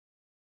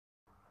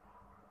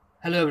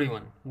Hello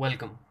everyone,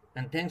 welcome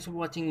and thanks for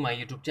watching my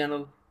YouTube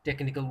channel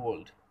Technical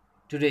World.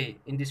 Today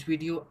in this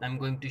video I'm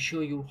going to show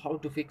you how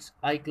to fix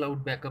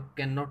iCloud backup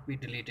cannot be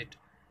deleted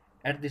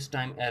at this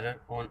time error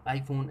on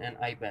iPhone and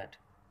iPad.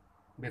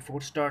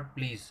 Before start,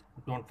 please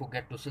don't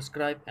forget to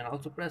subscribe and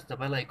also press the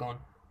bell icon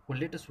for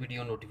latest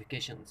video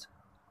notifications.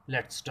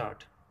 Let's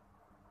start.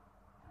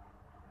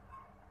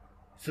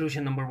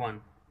 Solution number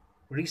 1.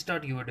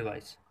 Restart your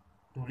device.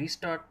 To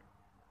restart,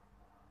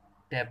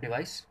 tap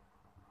device,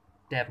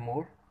 tap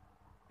more,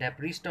 tap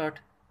restart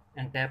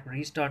and tap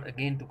restart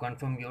again to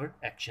confirm your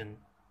action.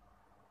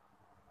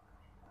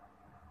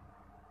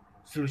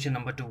 Solution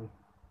number 2.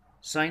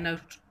 Sign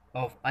out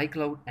of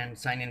iCloud and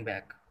sign in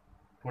back.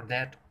 For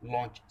that,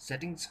 launch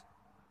settings,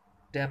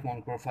 tap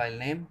on profile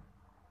name,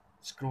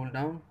 scroll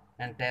down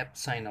and tap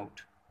sign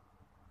out.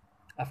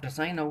 After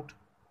sign out,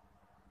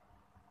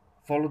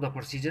 follow the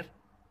procedure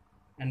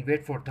and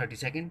wait for 30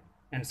 seconds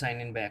and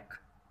sign in back.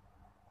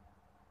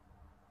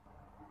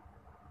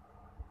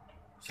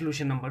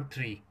 Solution number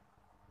 3.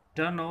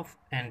 Turn off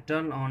and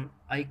turn on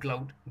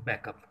iCloud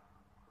backup.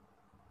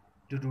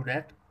 To do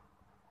that,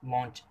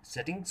 launch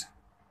settings,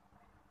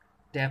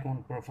 tap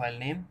on profile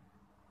name,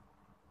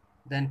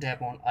 then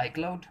tap on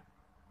iCloud,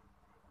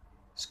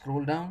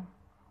 scroll down,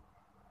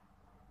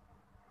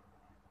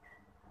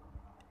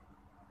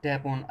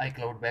 tap on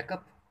iCloud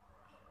backup,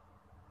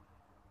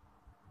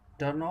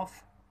 turn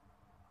off,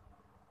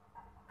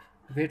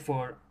 wait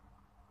for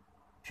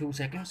few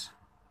seconds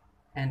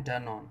and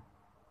turn on.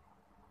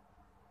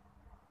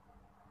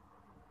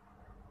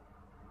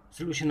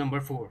 Solution number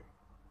 4.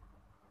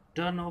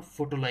 Turn off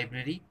photo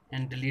library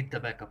and delete the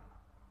backup.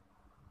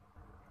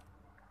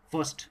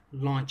 First,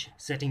 launch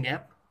Setting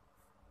app.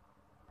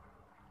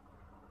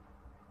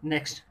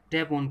 Next,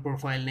 tap on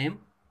profile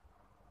name.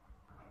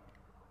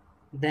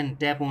 Then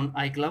tap on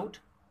iCloud.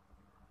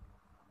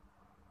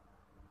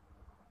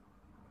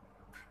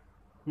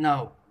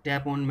 Now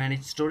tap on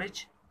Manage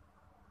Storage.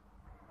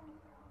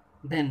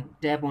 Then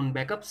tap on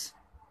Backups.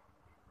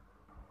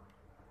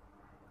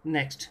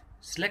 Next,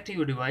 select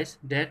your device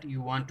that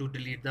you want to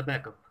delete the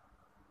backup.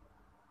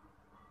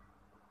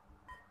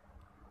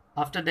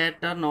 After that,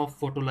 turn off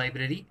photo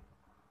library.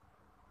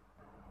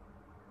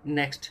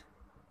 Next,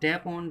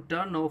 tap on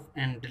Turn off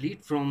and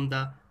delete from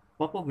the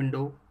pop-up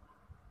window.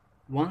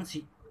 Once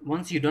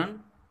you're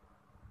done,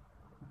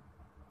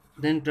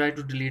 then try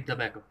to delete the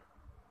backup.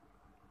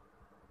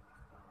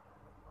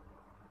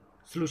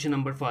 Solution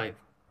number 5.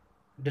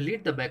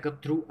 Delete the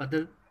backup through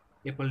other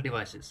Apple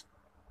devices.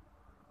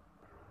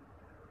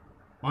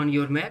 On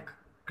your Mac,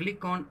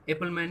 click on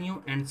Apple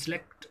menu and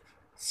select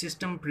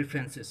System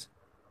Preferences.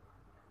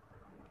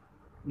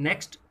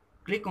 Next,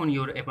 click on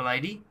your Apple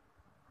ID.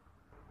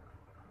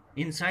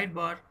 In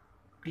sidebar,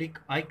 click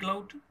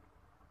iCloud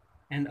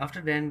and after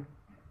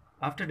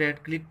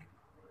that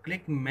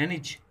click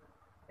Manage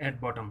at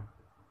bottom.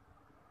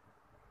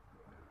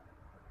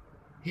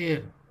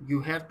 Here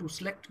you have to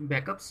select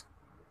backups,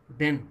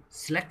 then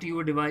select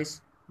your device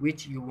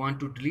which you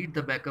want to delete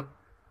the backup.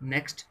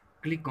 Next,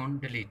 click on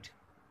Delete.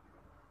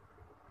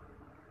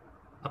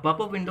 A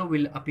pop-up window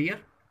will appear.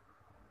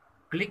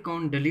 Click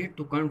on Delete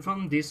to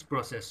confirm this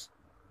process.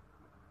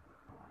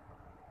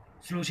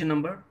 Solution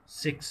number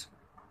 6.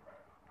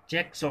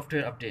 Check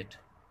software update.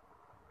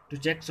 To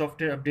check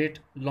software update,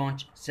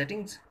 launch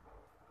Settings,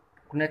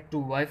 connect to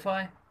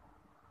Wi-Fi,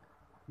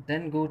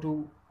 then go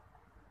to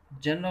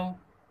General,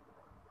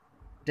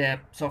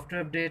 tap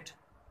Software Update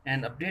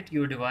and update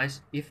your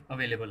device if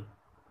available.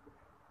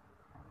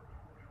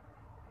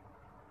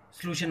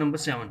 Solution number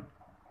 7.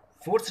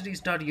 Force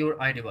restart your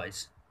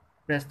iDevice.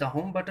 Press the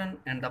home button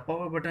and the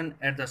power button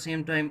at the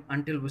same time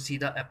until we see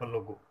the Apple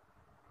logo.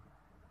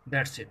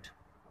 That's it.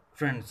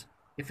 Friends,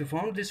 if you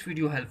found this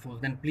video helpful,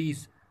 then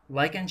please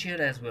like and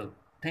share as well.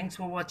 Thanks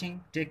for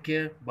watching. Take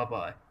care. Bye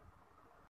bye.